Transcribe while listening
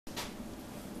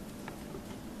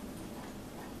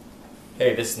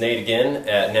Hey, this is Nate again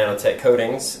at NanoTech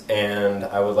Coatings, and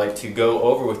I would like to go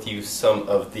over with you some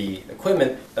of the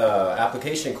equipment,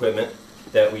 application equipment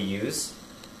that we use.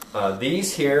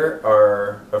 These here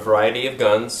are a variety of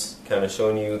guns, kind of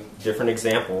showing you different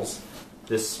examples.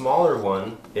 This smaller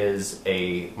one is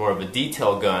more of a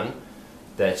detail gun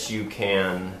that you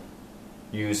can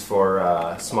use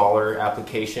for smaller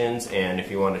applications, and if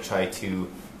you want to try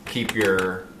to keep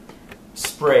your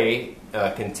spray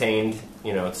contained,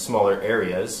 smaller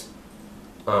areas.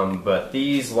 But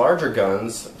these larger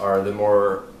guns are the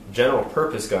more general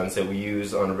purpose guns that we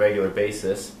use on a regular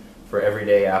basis for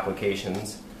everyday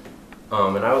applications.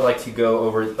 And I would like to go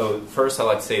over, first I'd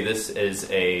like to say this is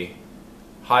a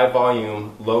high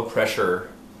volume, low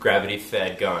pressure, gravity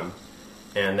fed gun.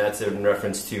 And that's in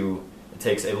reference to, it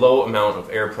takes a low amount of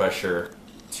air pressure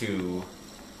to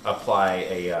apply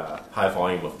a high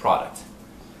volume of product.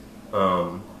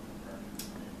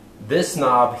 This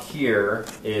knob here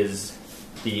is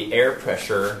the air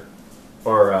pressure,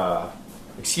 or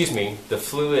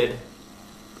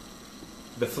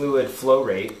the fluid flow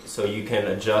rate, so you can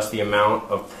adjust the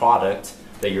amount of product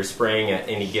that you're spraying at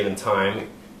any given time.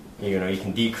 You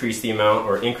can decrease the amount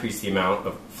or increase the amount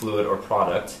of fluid or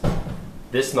product.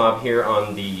 This knob here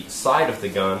on the side of the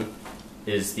gun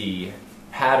is the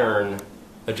pattern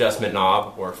adjustment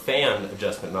knob or fan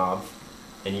adjustment knob,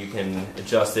 and you can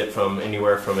adjust it from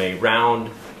anywhere from a round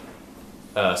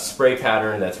spray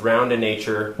pattern that's round in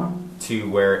nature to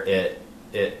where it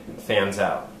fans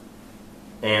out.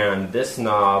 And this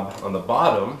knob on the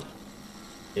bottom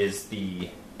is the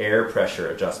air pressure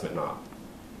adjustment knob,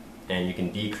 and you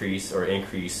can decrease or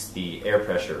increase the air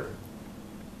pressure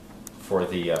for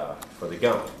the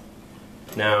gun.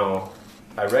 Now,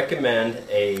 I recommend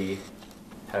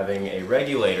having a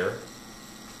regulator.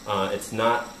 It's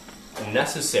not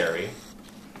necessary,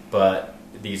 but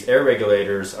these air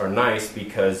regulators are nice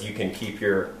because you can keep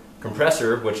your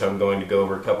compressor, which I'm going to go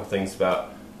over a couple things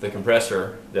about the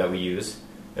compressor that we use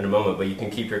in a moment, but you can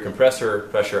keep your compressor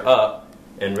pressure up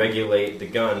and regulate the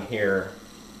gun here,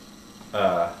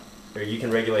 or you can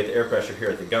regulate the air pressure here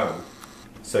at the gun.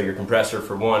 So your compressor,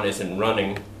 for one, isn't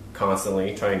running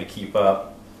constantly trying to keep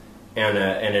up, and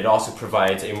it also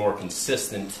provides a more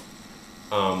consistent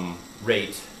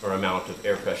rate or amount of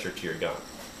air pressure to your gun.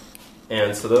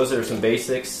 And so those are some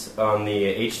basics on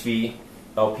the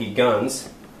HV-LP guns.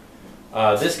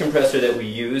 This compressor that we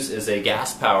use is a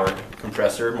gas-powered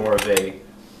compressor, more of a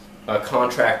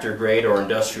contractor grade or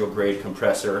industrial grade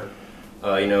compressor.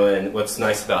 And what's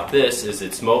nice about this is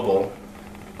it's mobile,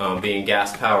 being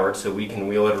gas-powered, so we can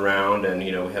wheel it around, and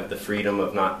we have the freedom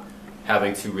of not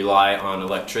having to rely on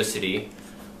electricity.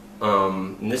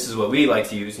 And this is what we like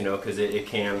to use, because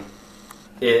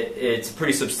it's a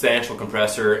pretty substantial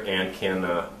compressor and can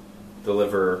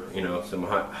deliver, some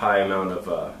high amount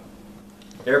of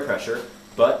air pressure.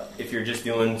 But if you're just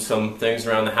doing some things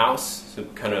around the house, so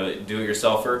kind of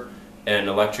do-it-yourselfer, an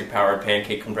electric-powered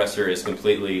pancake compressor is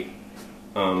completely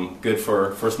good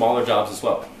for smaller jobs as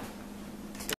well.